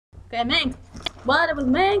Okay, mink. What? It was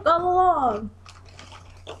mink all along.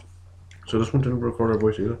 So this one didn't record our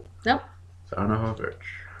voice either? Nope. Son of a bitch.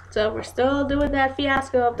 So we're still doing that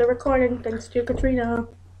fiasco of the recording thanks to Katrina.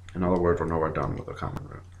 In other words, we're nowhere done with the comment.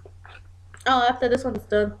 Oh, after this one's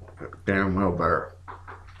done. Damn well better.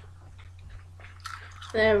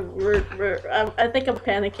 Yeah, I think I'm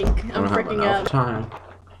panicking. I'm freaking out. Time.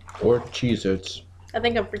 Or Cheez-Its. I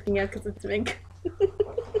think I'm freaking out because it's mink.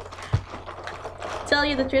 Tell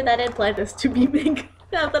you the truth, I didn't plan this to be mink.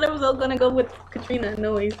 I thought I was all gonna go with Katrina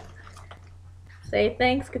noise. Say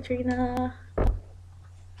thanks, Katrina.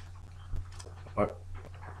 What?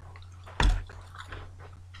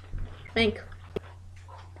 Mink.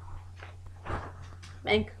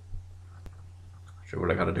 Mink. Sure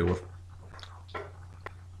what I gotta do with?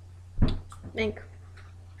 Mink.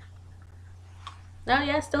 No,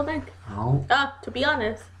 yeah, still mink. Oh. To be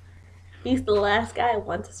honest, he's the last guy I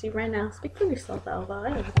want to see right now. Speak for yourself, Alva. I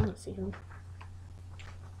don't want to see him.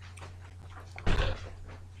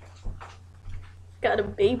 Got a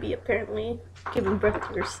baby, apparently. Giving birth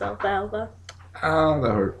to yourself, Alva. Oh,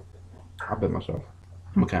 that hurt. I bit myself.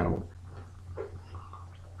 I'm a cannibal.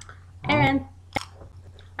 Aaron,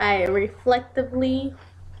 I reflectively...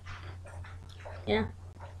 Yeah.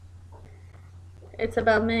 It's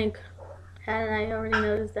about mink. Hadn't I already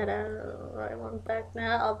noticed that I want back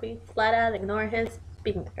now, I'll be flat out ignore his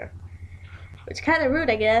speaking to her. Which kind of rude,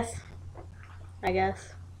 I guess.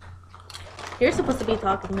 You're supposed to be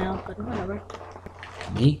talking now, but whatever.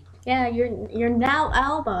 Me? Yeah, you're now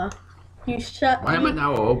Alba. You shut. Why am I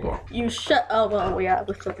now Alba? You shut. Oh well, yeah,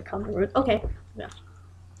 we're supposed to come to rude. Okay, yeah.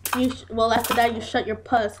 Well, after that, you shut your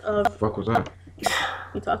puss. What the fuck was that?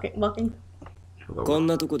 You walking.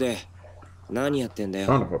 Son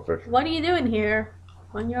of a fish. What are you doing here?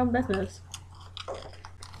 Mind your own business.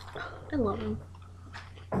 I love him.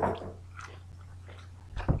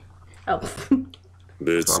 Oh.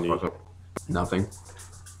 Nothing.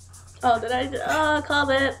 Oh, did I?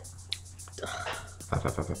 Comment.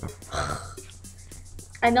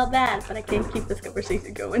 I know that, but I can't keep this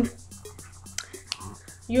conversation going.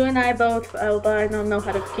 You and I both, Alba, I don't know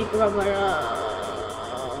how to keep it on my.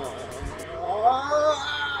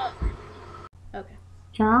 Okay.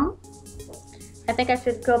 John? I think I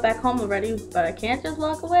should go back home already, but I can't just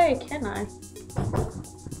walk away, can I?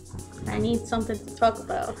 I need something to talk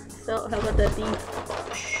about. So, how about that beef?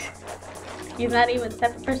 He's not even the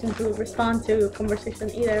type of person who would respond to a conversation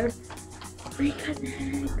either.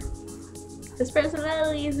 Reconnect. His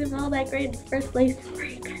personality isn't all that great in the first place.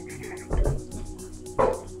 Reconnect.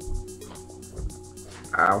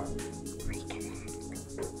 Ow.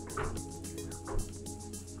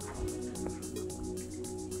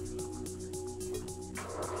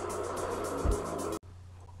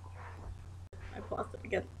 I paused it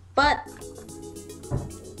again. But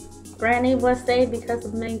Granny was saved because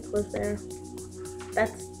the mink was there.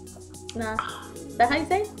 That's nah. Is that how you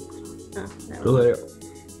say it? No, never.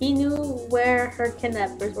 He knew where her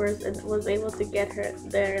kidnappers were and was able to get her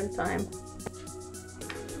there in time.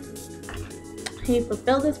 He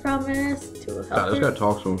fulfilled his promise to help This guy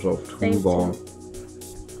talks to himself too long.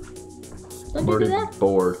 Don't you do that?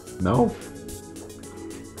 Bored. No.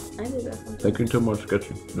 I do that sometimes. Thinking too much gets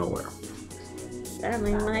you nowhere.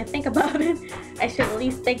 Apparently, when I think about it, I should at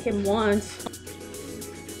least thank him once.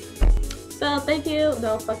 So, thank you.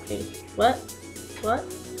 No, fuck me. What? What?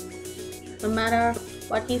 No matter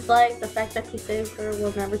what he's like, the fact that he saved her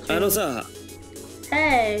will never change.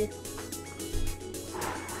 Hey!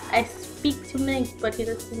 I speak to Mink, but he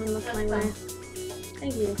doesn't even look my way.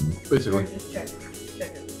 Thank you. Basically.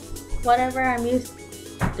 Whatever I'm used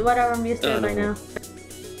to it by now.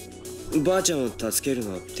 ばあちゃんを助ける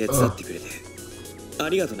のを手伝ってくれてあ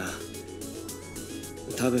りがとな。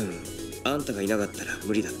多分あんたがいなかったら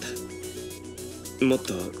無理だった。もっ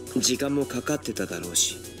と時間もかかってただろう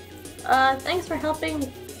し。Thanks for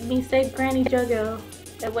helping me save Granny Jojo.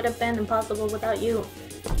 It would have been impossible without you.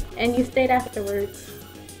 And you stayed afterwards.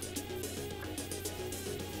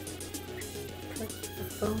 Put the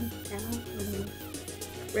phone down.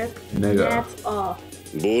 Rip. That's all.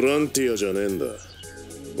 ボランティアじゃねえんだ。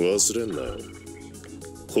忘れんなよ。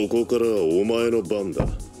ここからはお前の番だ。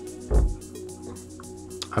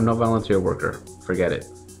I'm no volunteer worker. Forget it.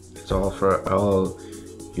 It's all for all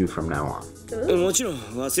you from now on. もちろん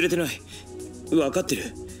忘れてない。分かって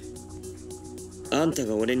る。あんた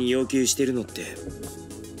が俺に要求してるのって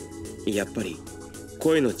やっぱり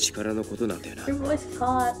声の力のことなんだよな。 Your voice is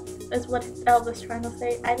hot. That's what Elvis trying to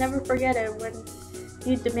say. I never forget it when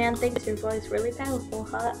you demand things. Your voice really powerful,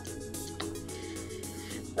 hot.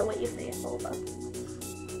 The way you say it, Elvis.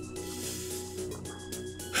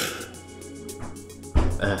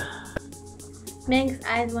 Mink's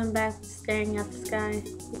eyes went back, staring at the sky.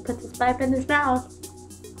 He puts his pipe in his mouth.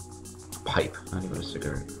 Pipe, not even a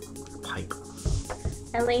cigarette. Pipe.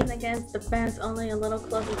 I lean against the fence, only a little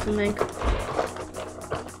closer to Mink.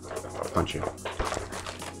 Punch you.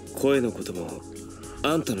 声のことも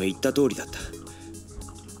あんたの言った通りだった。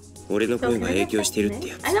俺の声が影響してるって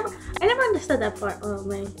やつ。I never understood that part. Oh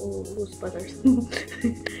man, spoilers.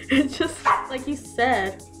 It's just like you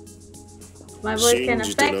said. My voice can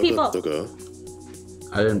affect people.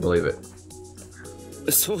 I didn't believe it.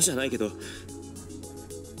 そうじゃないけど、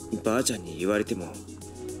ばあちゃんに言われても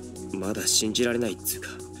まだ信じられないっつうか、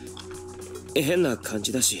変な感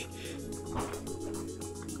じだし。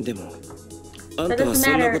でもあんたはそ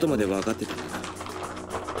んなことまで分かってたんだ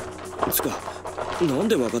な。つか、なん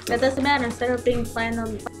で分かったんだ。 That doesn't matter. Instead of being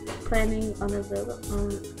planning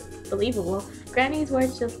unbelievable, Granny's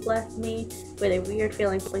words just left me with a weird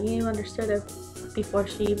feeling. But you understood it before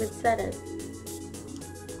she even said it.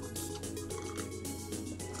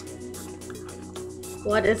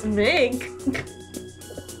 What is mink?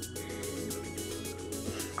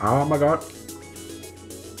 Oh my god.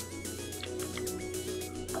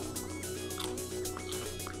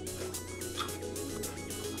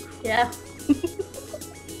 Yeah.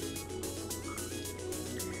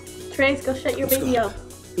 Trace, go shut your baby up.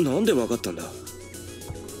 なんで分かったんだ。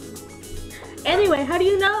 Anyway, how do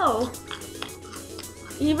you know?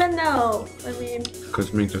 Even though, I mean...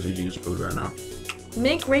 Because Mink doesn't use food right now.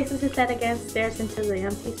 Mink raises his head again, stares into the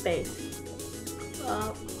empty space.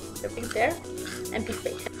 Everything's there? Empty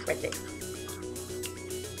space, right there.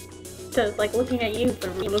 So it's like looking at you,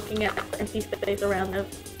 but looking at empty space around them.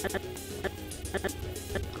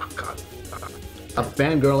 Oh god. I'm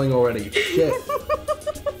fangirling already. Shit.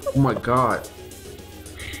 Oh my god.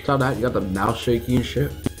 Saw that? You got the mouth shaky and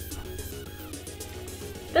shit?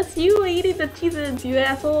 That's you eating the cheeses, you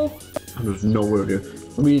asshole. There's nowhere near.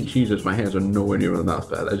 Let me eat cheeses. My hands are nowhere near the mouth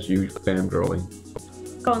fat. That's you fangirling.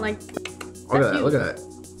 Going like... Look at that. Look at that.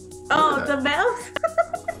 Oh, Look at the mouse?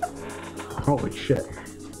 Holy shit.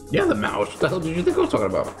 Yeah, the mouse. What the hell did you think I was talking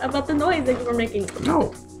about? About the noise that you were making.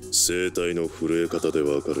 No. 声帯の震え方で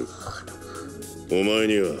わかる。お前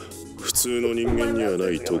には普通の人間にはな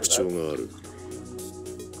い特徴がある。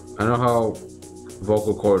I know how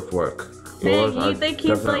vocal cords work. Yours are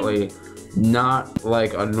definitely not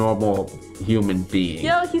like a normal human being.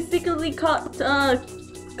 Yo, he's secretly caught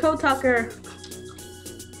Code Talker.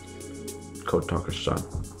 Code Talker's son.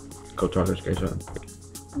 Code Talker's gay son.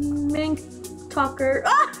 Mink Talker.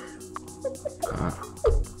 Ah!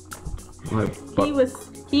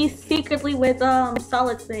 He's secretly with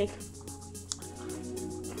Solid Snake.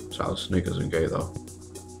 Solid Snake isn't gay though.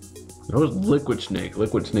 That was Liquid Snake.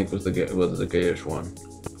 Liquid Snake was the gayish one.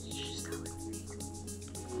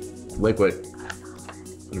 Liquid.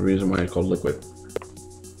 The reason why it's called Liquid.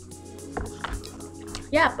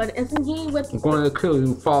 Yeah, but isn't he with... I'm going to kill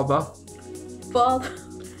you, father. Father?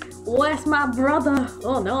 Where's my brother?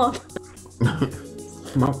 Oh no.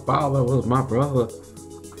 My father was my brother.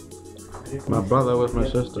 My brother was my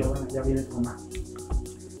sister.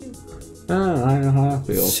 I know how I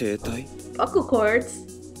feel. 声帯 Vocal cords.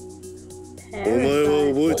 お前は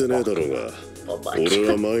覚えてねえだろうが、俺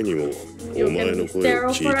は前にもお前の声を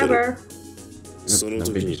聞いてる。その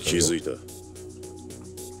時に気づいた。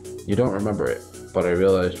You don't remember it, but I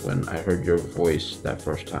realized when I heard your voice that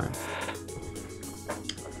first time.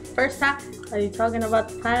 First time? Are you talking about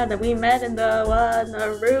the time that we met in the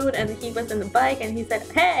road and he was in the bike and he said,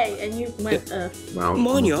 hey! And you went, Wow,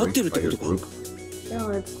 group. No,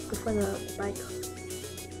 it's before the bike.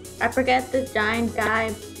 I forget this giant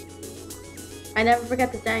guy. I never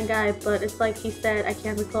forget the giant guy, but it's like he said, I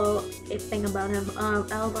can't recall a thing about him.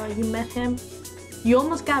 Alba, you met him? You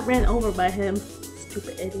almost got ran over by him.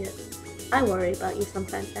 Stupid idiot. I worry about you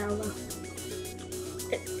sometimes, Alba.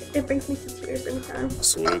 It brings me to tears every time.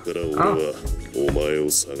 それから俺はお前を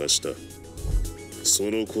探した。そ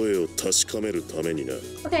の声を確かめるためにな。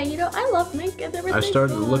Okay, you know, I love Mink and everything. I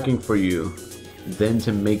started looking for you, then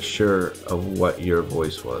to make sure of what your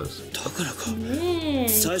voice was. だからか。 Man.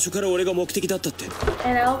 最初から俺が目的だったって。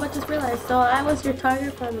 And Alba just realized, so I was your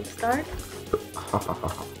target from the start?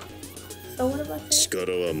 So what about that?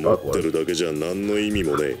 力は持ってるだけじゃ何の意味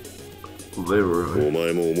もねえ。 Literally. お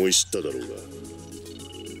前も思い知っただろうが。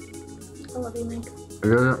 I love you, Mink. It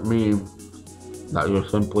doesn't mean that you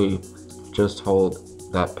simply just hold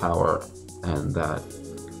that power and that's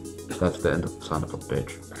the end of the son of a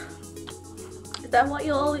bitch. Is that what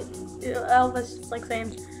you always... Alba's just like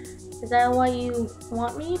saying, is that why you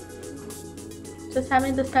want me? Just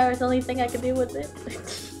having this power is the only thing I can do with it?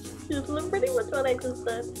 It's pretty much what I just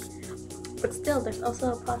said. But still, there's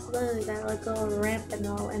also a possibility that I'll go ramp and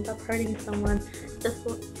I'll end up hurting someone.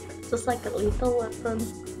 Just like a lethal weapon.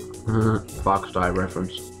 Fox die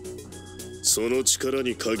reference. その力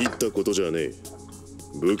に限ったことじゃねえ。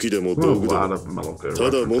武器でも道具でも、ただ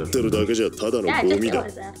持ってるだけじゃただのゴミだ。あ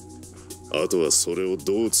とはそれを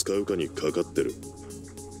どう使うかにかかってる。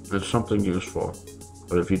It's something useful,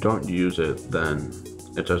 but if you don't use it, then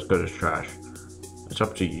it's as good as trash. It's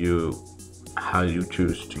up to you how you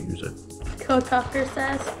choose to use it. Kotaku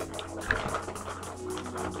says.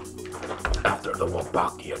 After the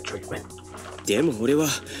Wabakia treatment. でも俺は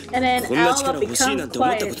And then こんな力欲しいなんて思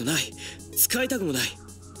った quiet. ことない。使いたくもない。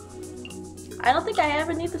I don't think I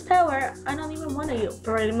ever need this power. I don't even want to.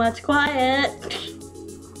 Pretty much quiet.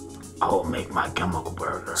 I'll make my chemical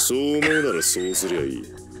burger. そう思うならそうすりゃいい。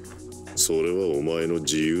それはお前の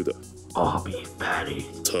自由だ。I'll be fatty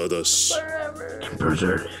ただし、 Forever. and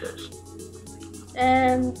preserve it.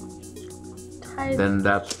 And Then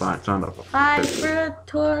that's fine. It's not a hybrid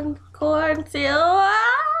corn seal.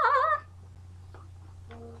 Ah!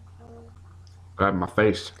 Grab my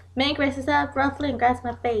face. Mink races up roughly and grabs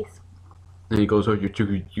my face. And he goes, oh, you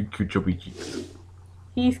chubby.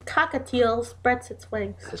 He's cockatiel spreads its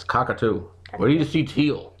wings. It's cockatoo. Where do you see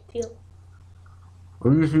teal? Teal.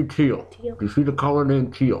 Where do you see teal? Teal. Do you see the color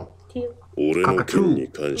named teal? Teal. 俺の剣に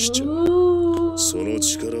関しては Ooh. その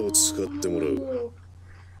力を使ってもらう。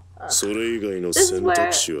それ以外の This is 選 where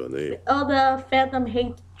択肢はねえ。 all the phantom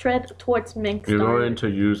hatred towards Mink You're going started. to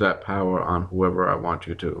use that power on whoever I want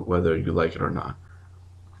you to, whether you like it or not.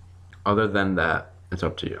 Other than that, it's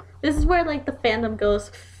up to you. This is where like the fandom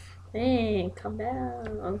goes, hey, come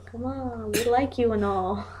down, come on, we like you and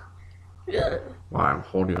all. While I'm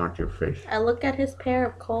holding onto your face. I look at his pair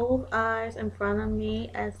of cold eyes in front of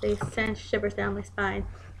me as they send shivers down my spine.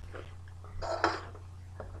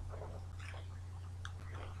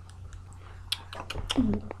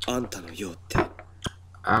 What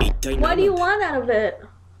do you want out of it?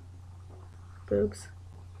 Boobs.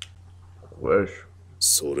 Wish.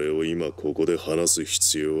 それを今ここで話す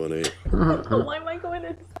必要はねえ。 Why am I going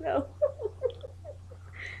into snow?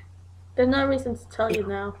 There's no reason to tell you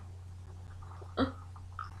now.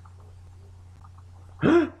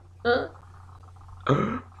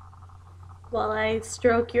 While I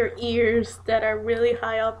stroke your ears that are really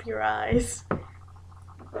high up your eyes.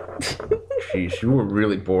 Jeez, you were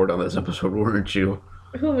really bored on this episode, weren't you?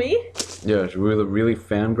 Who, me? Yeah, you were really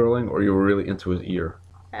fangirling, or you were really into his ear?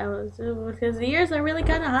 I was. His ears are really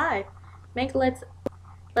kind of high. Make let's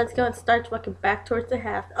go and start walking back towards the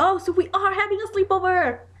house. Oh, so we are having a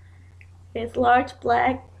sleepover. His large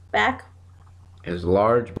black back. His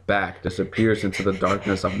large back disappears into the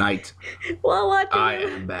darkness of night. While watching I him,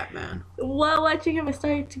 am Batman. while watching him, I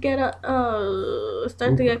started to get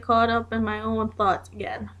to get caught up in my own thoughts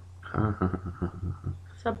again.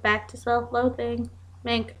 So back to self-loathing.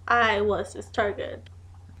 Mink, I was his target.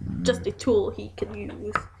 Just a tool he could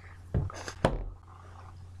use.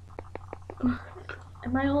 Am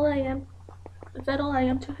I all I am? Is that all I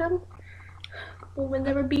am to him? Will we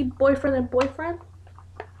never be boyfriend and boyfriend?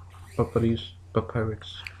 But buddies, but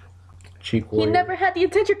pirates. Cheek He warrior. never had the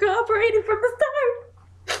intention of cooperating from the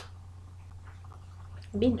start.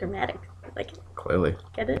 I'm being dramatic. Like, Clearly.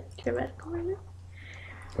 get it? Dramatic.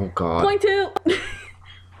 Oh god. Point two!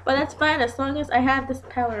 But that's fine as long as I have this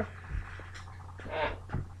power.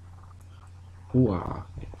 Ooh-ah.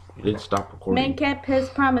 You didn't stop recording. Man kept his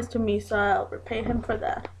promise to me, so I'll repay him for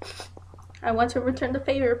that. I want to return the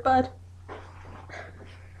favor, but...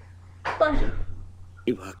 I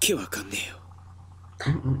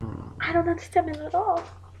don't understand it at all.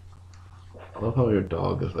 I love how your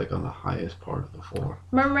dog is like on the highest part of the floor.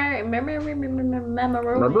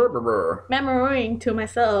 Memorying to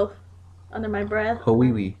myself under my breath.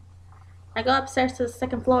 Ho-wee-wee. I go upstairs to the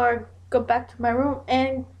second floor, go back to my room,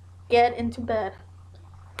 and get into bed.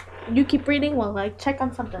 You keep reading while I check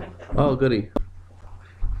on something. Oh, goody.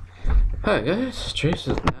 Hi guys, Trace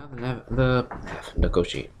is now the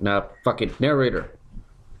fucking narrator.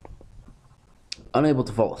 Unable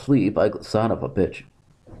to fall asleep, son of a bitch.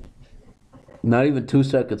 Not even 2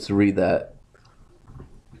 seconds to read that.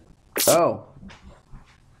 Oh.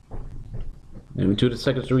 Not even 2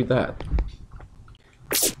 seconds to read that.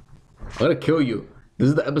 I'm gonna kill you. This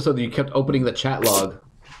is the episode that you kept opening the chat log.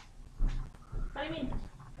 What do you mean?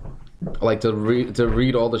 Like to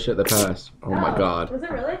read all the shit that passed. Oh my god. Was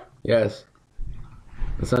it really? Yes.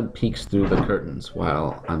 The sun peeks through the curtains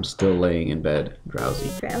while I'm still laying in bed,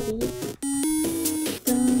 drowsy.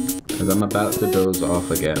 As I'm about to doze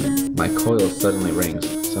off again, my coil suddenly rings.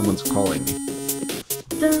 Someone's calling me.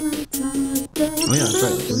 Oh yeah, that's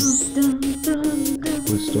right.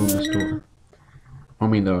 Who's storming the store? I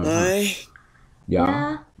mean, the. Aye.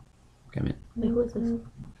 Yeah. Come in. Wait, who is this?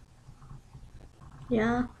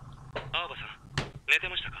 Yeah.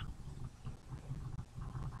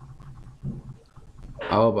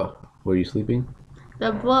 Alba, were you sleeping?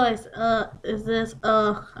 The voice, is this,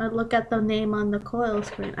 I look at the name on the coil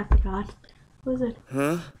screen. I forgot. Who is it?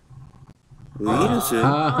 Huh? ウイルス That's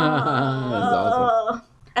awesome.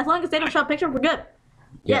 As long as they don't show a picture, we're good.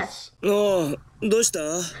 Yes. ああ、どうした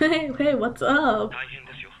Hey, what's up?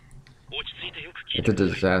 It's a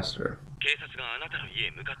disaster.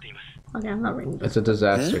 Okay, I'm not reading this. It's a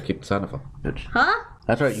disaster. Keep the sound off, bitch. Huh?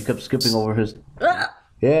 That's right. You kept skipping over his. Ugh.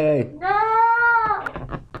 Yay! No!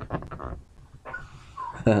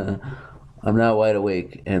 I'm now wide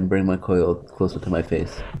awake and bring my coil closer to my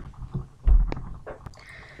face.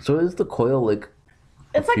 So is the coil like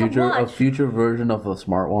It's like future, a watch. future version of a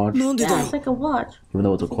smartwatch? なんでだ Yeah, よ it's like a watch. Even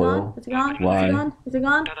though it's a Is it coil? gone? Is it gone? Why? Is it gone? Is it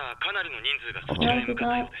gone? ただかなりの人数がそ Yeah, ちら is へ向 it かっ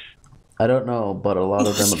た gone? ようです。 I don't know, but a lot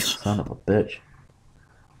of them are son of a bitch.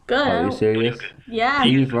 Good. Are you serious? Yeah.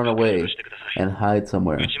 Please run away and hide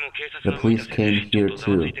somewhere. The police came here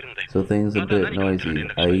too, so things a bit noisy.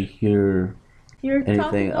 I hear You're anything,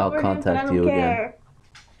 talking I'll over him, but I contact don't you again. care.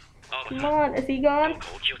 Come on, is he gone? どうか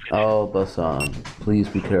お気をつけて。 Oh, Basan, please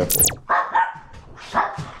be careful.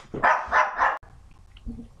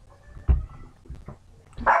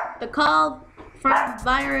 The call from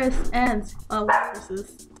virus ends. Oh,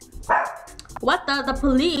 viruses. What the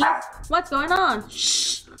police? What's going on?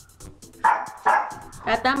 Shh.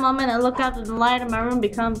 At that moment, I look out and the light in my room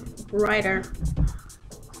becomes brighter.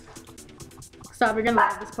 Stop, you're gonna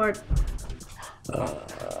love this part.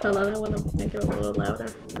 Hold on, I wanna make it a little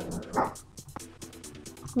louder.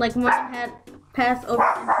 Like morning had passed over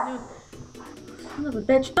into noon. Son of a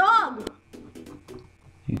bitch. Dog!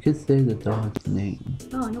 You could say the dog's name.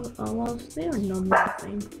 Oh, I know. Oh, well, they already know my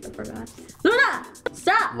name. I forgot. Luna!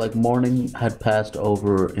 Stop! Like morning had passed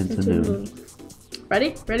over into noon.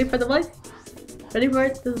 Ready? Ready for the voice? Ready for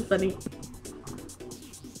it? This is funny.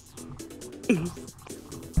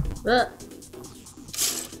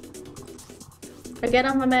 I get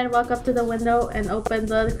off my bed, walk up to the window, and open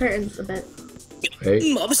the curtains a bit. Wait,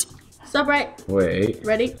 眩しい Stop right. wait.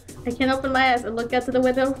 Ready? I can open my eyes and look out to the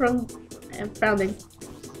window from and frowning.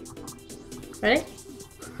 Ready?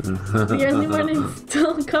 The early morning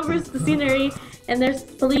still covers the scenery, and there's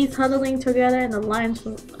police huddling together in the line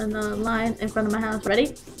in front of my house.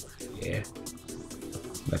 Ready? Yeah.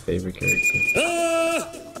 My favorite character.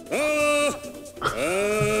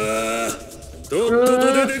 とっと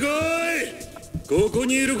と出てこい。ここ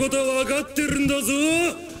にいることは分かってるんだぞ。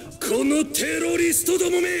このテロリスト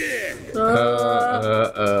どもめ。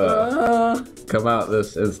Come out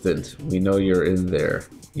this instant. We know you're in there,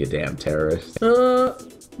 you damn terrorist.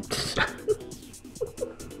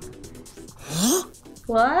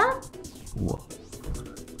 What? Whoa.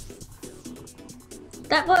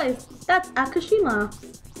 That voice. That's Akushima.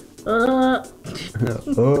 お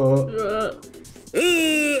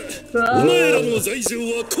前らの罪状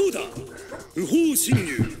はこうだ。不法侵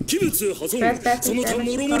入、器物破損、その他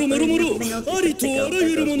もろもろもろもろ、ありとあら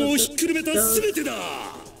ゆるものをひっくるめたすべてだ。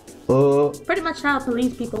Pretty much how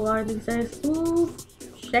police people are these days. Ooh,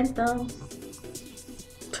 shank them.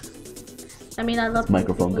 I mean, I love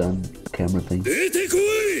Microphone people. gun, camera thing. 出てこい。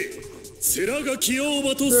セラガキオー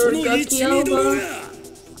バとその一味どもが。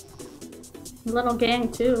 Little gang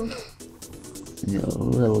too. Yo,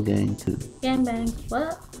 little gang too. Gang bang.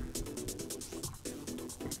 What?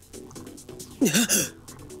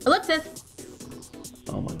 Alexis!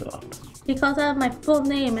 Oh my god. He calls out my full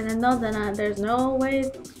name and I know that there's no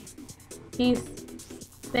way he's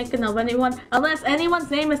thinking of anyone. Unless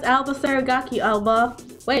anyone's name is Alba Saragaki Alba.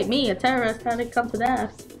 Wait, me, a terrorist? How did it come to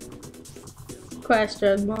that?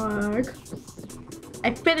 Question mark.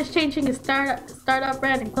 I finish changing his startup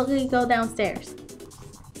brand and quickly go downstairs.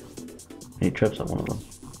 He trips on one of them.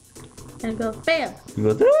 And go, bam! He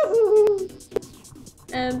goes, "Ooh."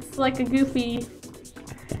 And it's like a goofy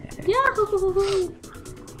Yahoo!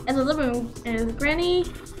 And the living room is Granny,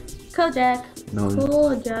 Kojak, Noise.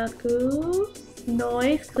 Kojaku,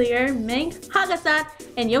 Noise, Clear, Mink, Hagasan,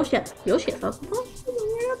 and Yoshi. Yoshi is also where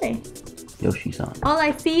are they? Yoshi-san. All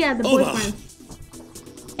I see are the boyfriends.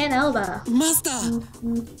 And Elba. マスター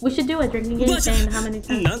We should do a drinking game saying how many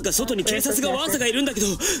times. なんか外に警察がわんさかいるんだけど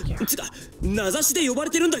つか名指しで呼ばれ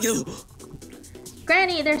てるんだけど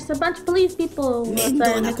Granny, there's a bunch of police people 面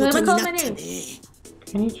倒な outside. こと They に call な my った name. ね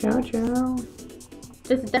Hey, Jojo.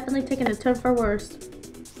 This is definitely taking a turn for worse.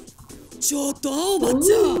 ちょっと青葉ちゃ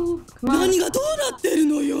ん Ooh, come on. 何がどうなってる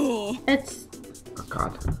のよ It's Oh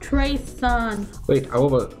god. Trey's son. Wait,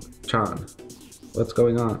 Aoba-chan. What's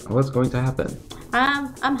going on? What's going to happen?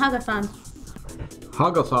 I'm Haga-san.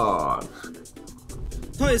 Haga-san.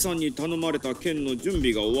 タエさんに頼まれた件の準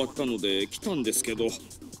備が終わったので来たんですけど、な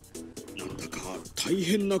んだか大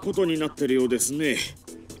変なことになってるようですね。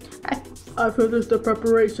I've finished the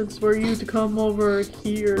preparations for you to come over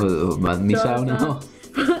here. Misao now?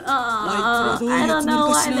 I don't know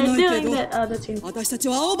why they're doing that. Oh, that's you. 私たち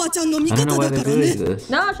は青葉ちゃんの味 I don't know 方 why だ they're からね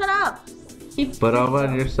doing。this. No, shut up. But I'm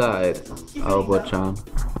on your side, Aoba-chan.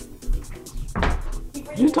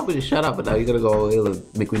 You told me to shut up, but now you're gonna go away and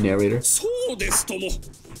make me narrator? そうですとも。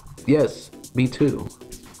 Yes, me too.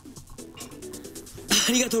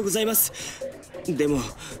 ありがとうございます。でも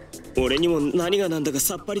俺にも何がなんだか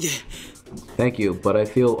さっぱりで。 Thank you, but I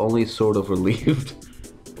feel only sort of relieved.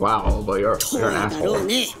 Wow, but you're an asshole.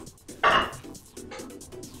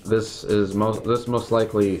 This most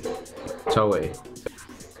likely Toei.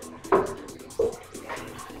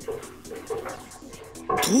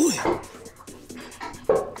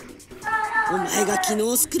 お前が昨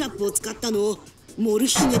日スクラップを使ったのをモル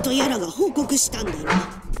ヒネとやらが報告したんだろ。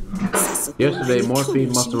早速お前 Yesterday, に興味 Morphine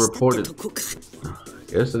を must 示 have したって reported. とこか。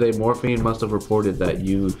 Yesterday, Morphine must have reported that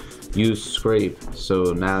you used Scrape,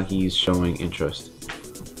 so now he's showing interest.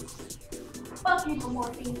 Fuck you for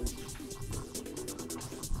morphine.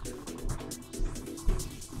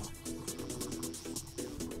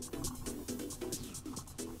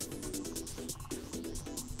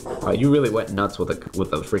 Wow, you really went nuts with the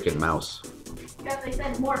freaking mouse. Because they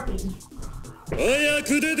said morphine. 早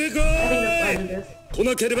く出てこ I think that's why I い。 did this. 来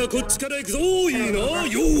なければこっちから行くぞ。いいな。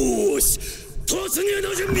よーし。突入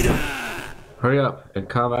の準備だ。 Hurry up and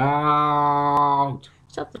come out!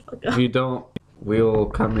 Shut the fuck If up. you don't, we'll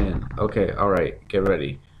come in. Okay, alright, get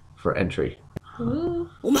ready for entry. Ooh.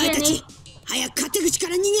 お前た Kenny, ち早く勝手口か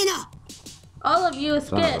ら逃げな。 all of you is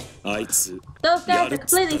Son scared. of あいつ Those や guys る are っ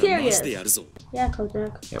つった completely らマジで serious. やるぞ。 Yeah,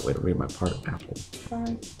 Kojak. Can't wait to read my part, Apple.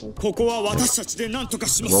 Fine. ここは私たちで何とか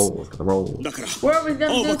します。 Roll, roll. だから We're always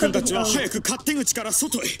青 gonna 葉 do 君たち something. は Oh, 早く勝手口から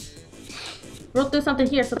外へ。 we'll do something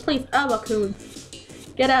here, so please, Awa-kun,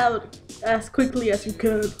 get out as quickly as you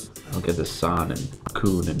could. I'll get the San and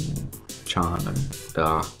Kun and Chan and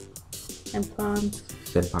Da And Pons.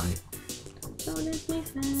 Senpai. Don't make me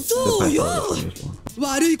sad. そう Senpai よ。 probably the funniest one.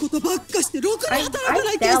 悪いことばっかしてろくに働か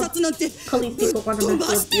ない警察なんて Police people want to 飛 mess ば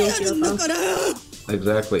with してや you, るんだ Yoshio-san. から。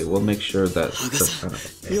 Exactly, we'll make sure that ハガさん、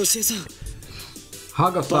ヨシエさん、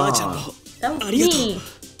ばあちゃん Haga-san, も That was ありがとう。 me.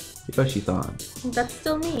 Hikashi-san, That's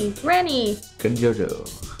still me. Granny. Kenjojo.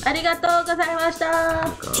 ありがとうございました。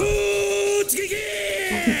突撃。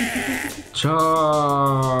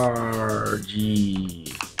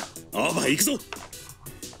 Charge! あば行くぞ。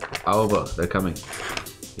 Aoba, they're coming.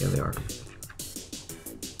 Yeah, they are.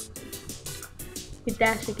 We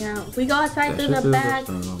dashing out. We go outside through the back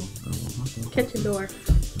kitchen door.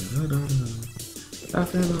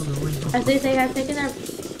 As they say, have taken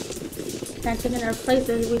our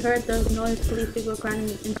places, we heard the noise police people running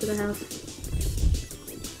into the house.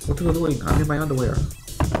 What are you doing? I'm in my underwear.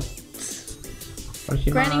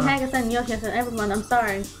 Granny, Haggis, and Yoshi, and everyone, I'm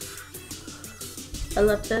sorry.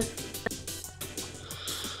 Ellipsis.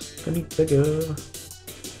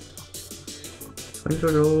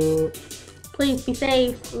 Please be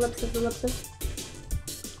safe. Ellipsis, ellipsis.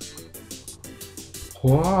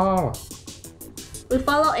 Wow. We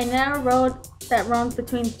follow a narrow road that runs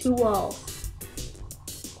between two walls.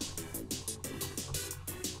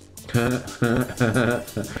 I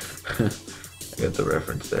get the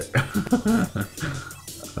reference there.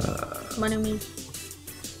 What do you mean?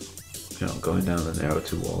 You know, going down the narrow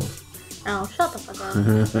two walls. Oh, shut the fuck up.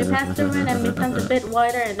 We pass through it and becomes a bit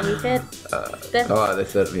wider, and we hit this Oh, they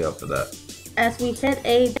set me up for that. as we hit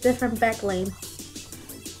a different back lane.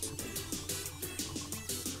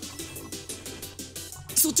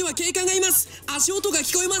 そっちは警官がいます。足音が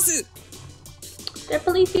聞こえます。 There are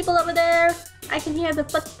police people over there. I can hear the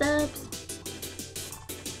footsteps.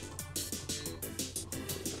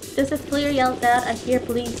 Just as Clear yells out, I hear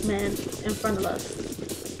policemen in front of us.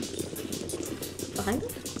 Behind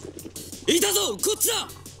us? いたぞ、こっちだ。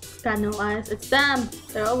 Got no eyes. It's them.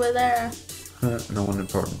 They're over there. No one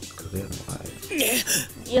important, because they have no eyes.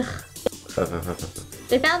 Yuck.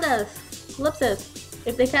 They found us. Ellipsis.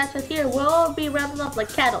 If they catch us here, we'll all be rounded up like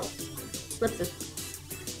cattle. Ellipsis.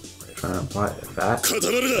 Trying to imply they're fat. 固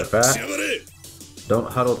まる They're な fat. しやがれ Don't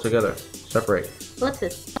huddle together. Separate.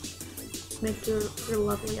 Ellipsis. Make your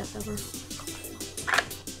lovely as ever.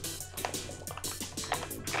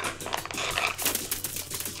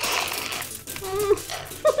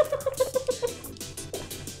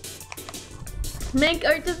 Make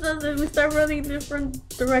artists us if we start running different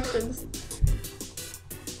directions.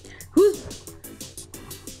 Who's...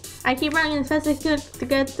 I keep running as fast as I could to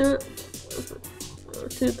get through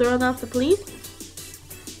to throw off the police.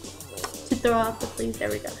 To throw off the police. There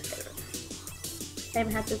we go. I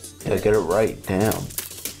even have to. Yeah, get it right. Damn.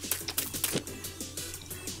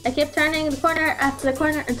 I kept turning the corner after the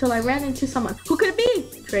corner until I ran into someone. Who could it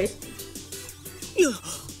be? Trace.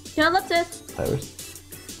 Ellipsis. Virus.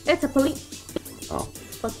 It's a police. Oh.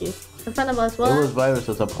 Fuck you. In front of us. What? It was virus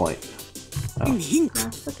at some point. Oh. Mink. Nah,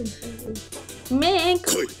 fucking crazy. Mink.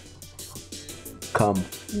 Come.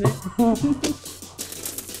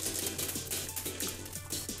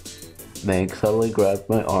 Mink suddenly grabbed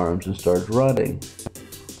my arms and started running.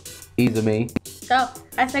 Easy me. So,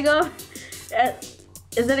 as I go,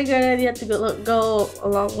 is it a good idea to go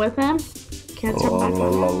along with him? Can't turn back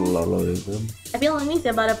around. I feel uneasy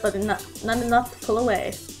about it, but not enough to pull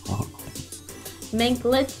away. Mink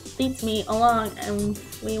leads me along, and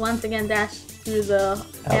we once again dash through the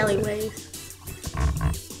alleyways.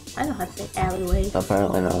 I know how to say alleyways.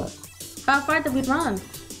 Apparently not. How far did we run?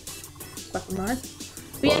 Question mark.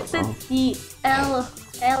 We exit the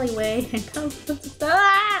alleyway and come to the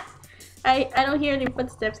I don't hear any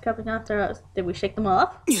footsteps coming after us. Did we shake them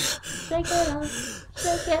off? Shake it off.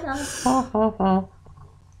 Shake it off. Ha ha ha.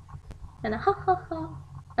 And a ha ha ha.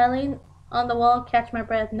 I lean on the wall, catch my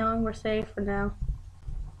breath, knowing we're safe for now.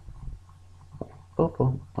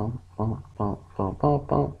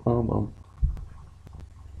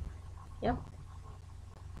 Yep.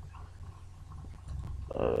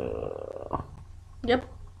 Yep.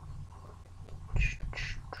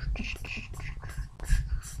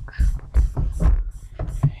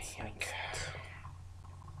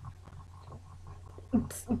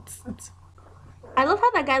 I love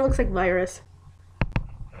how that guy looks like Virus.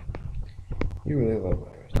 You really love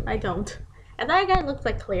virus. I don't. And that guy looks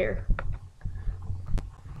like Clear.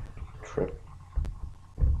 Trip.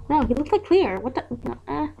 No, he looks like Clear. What the?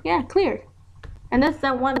 Yeah, Clear. And that's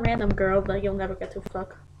that one random girl that you'll never get to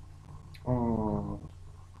fuck. Oh,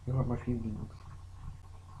 you hurt my feelings.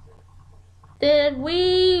 Did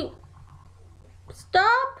we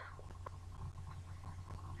stop?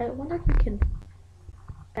 I wonder if we can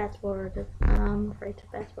fast forward it. I'm afraid to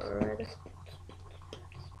fast forward it.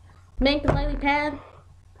 Mink politely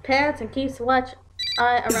pants and keeps watch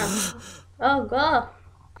eye around. Oh god.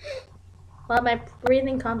 While my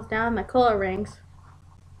breathing calms down, my collar rings.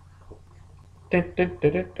 No,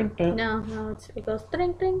 it goes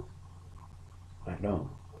ding ding. I know.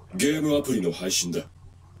 ゲームアプリの配信だ。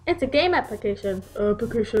 It's a game application. Where the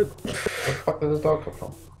fuck did this dog come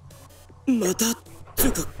from? またつ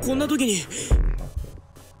うかこんな時に See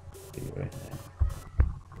you right there.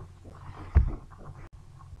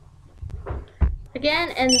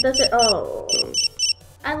 Again, and does it? Oh,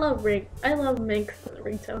 I love Mink's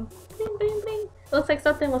ringtone. Bing bing bing. Looks like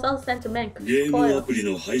something was all sent to Mink. ゲームアプリ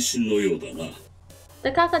の配信のようだな。 The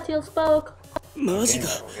cockatiel spoke. マジか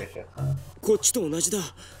Okay, shit. こっちと同じだ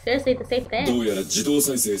Seriously, the same ど thing. うやら自動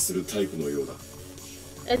再生するタイプのようだ。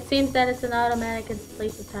 It seems that it's an automatic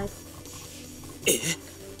installation type.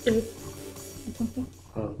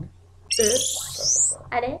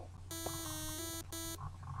 あれ?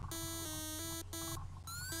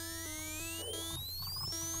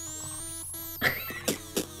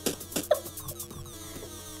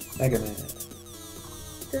 Mega Man.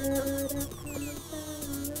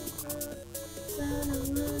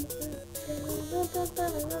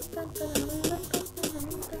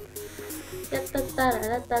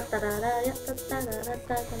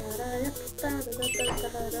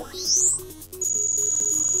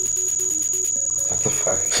 What the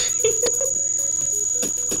fuck?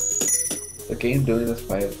 The game doing this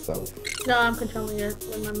by itself? No, I'm controlling it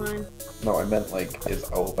with my mind. No, I meant like, is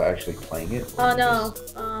Alpha actually playing it? Oh no,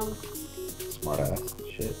 Smart ass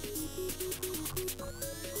shit.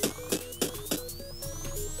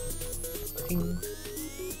 Ting.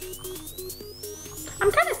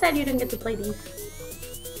 I'm kind of sad you didn't get to play these.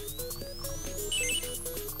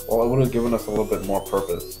 Well, it would have given us a little bit more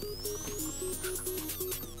purpose.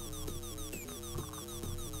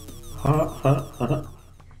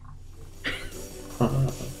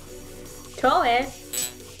 Throw it.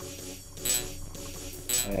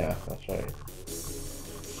 Yeah, that's right.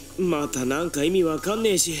 またなんか意味わかん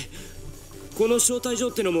ねえしこの招待状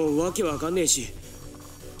ってのもわけわかんねえし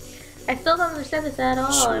I still don't understand this at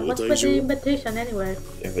all. And what's with the invitation anyway?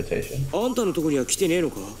 Invitation? あんたのとこには来てねえの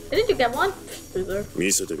か Didn't you get one? Loser.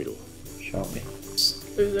 見せてみろ。 Show me.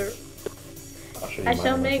 Loser. I'll show you I mine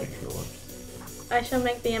shall when make- take yours. I shall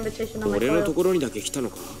make the invitation on my 俺のと coil. ころにだけ来たの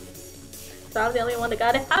か So I'm the only one that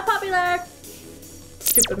got it. I'm popular!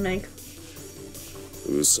 Stupid Mink.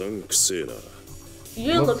 うさんくせえな。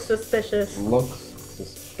 You look suspicious. Looks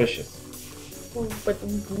suspicious. suspicious. With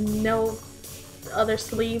no other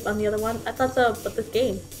sleeve on the other one? I thought so, but this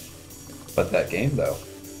game. But that game though.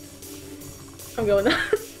 I'm going with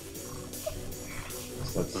that.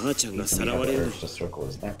 ばあちゃんがさらわれるの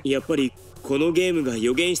やっぱりこのゲームが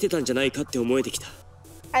予言してたんじゃないかって思えてきた。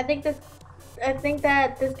 I think that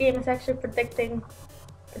this game is actually predicted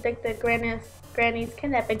Granny's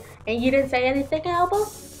kidnapping, and you didn't say anything, Alba?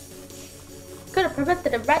 Could have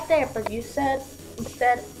prevented it right there, but you said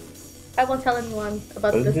instead, I won't tell anyone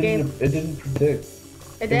about this game. It didn't predict.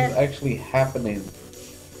 It did. Was actually happening.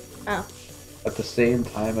 Oh. At the same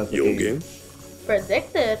time as the game.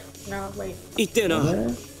 Predicted? No, wait. 言ったよな。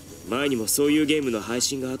前にもそういうゲームの配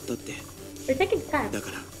信があったって。We're taking time. だ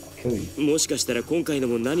から、もしかしたら今回の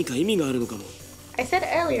も何か意味があるのかも。I said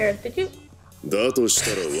earlier, did you? だとし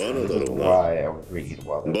たら罠だろうな。ば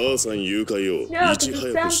あさん誘拐をいち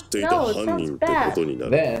早く知っていた犯人ってことにな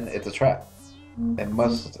る。Then it's a trap. It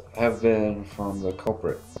must have been from the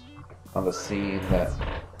culprit on the scene that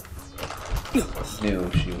knew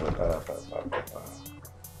she would.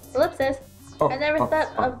 Ellipsis. I never thought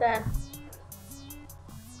of that.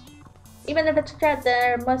 Even if it's a trap,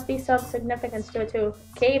 there must be some significance to it too.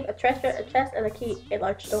 Cave, a treasure, a chest, and a key, a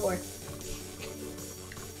large door.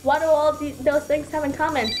 What do all those things have in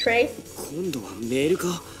common, Trace?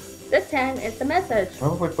 This time, it's a message.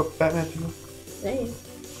 Oh, wait, but Batman too? Hey.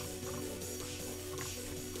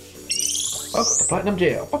 Oh, the platinum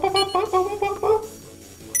jail.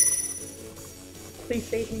 Please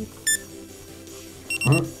save me.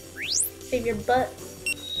 Huh? Save your butt.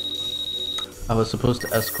 I was supposed to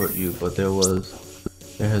escort you, but there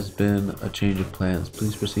has been a change of plans.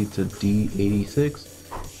 Please proceed to D86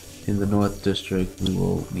 in the North District. We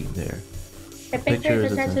will meet there. A picture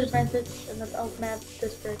is attached to the message in the Oak Map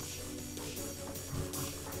District.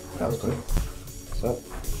 That was good. What's up?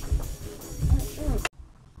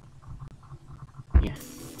 Yeah.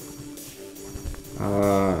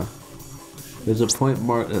 There's a point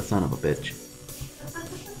mark. That son of a bitch.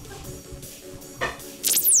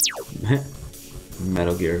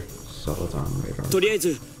 Metal Gear Solid on radar.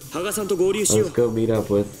 Let's go meet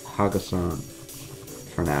up with Haga-san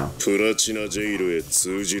for now. The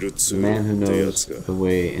man who knows the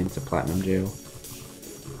way into Platinum Jail.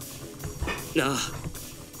 Yeah.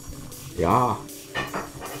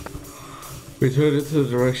 We turn into the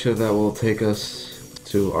direction that will take us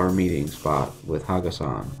to our meeting spot with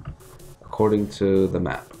Haga-san, according to the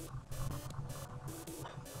map.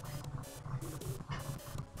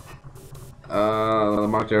 The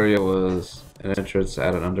marked area was an entrance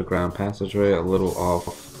at an underground passageway a little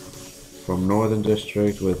off from Northern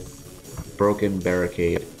District with a broken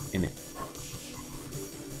barricade in it.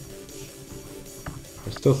 I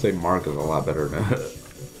still say Mark is a lot better than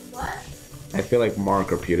What? I feel like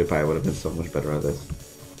Mark or PewDiePie would have been so much better at this.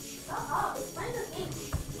 Explain the game.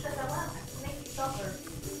 Because I want to make you suffer.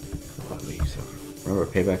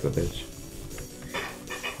 Remember, payback's a bitch.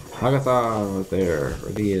 Haga-san was there,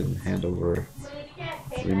 ready and hand over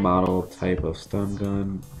remodeled type of stun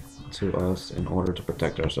gun to us in order to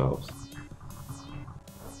protect ourselves.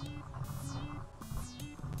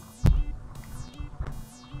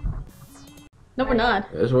 No, we're not.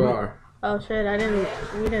 Yes, we are. Oh shit!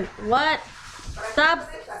 We didn't. What? Stop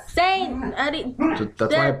saying.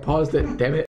 That's why I paused it. Damn it.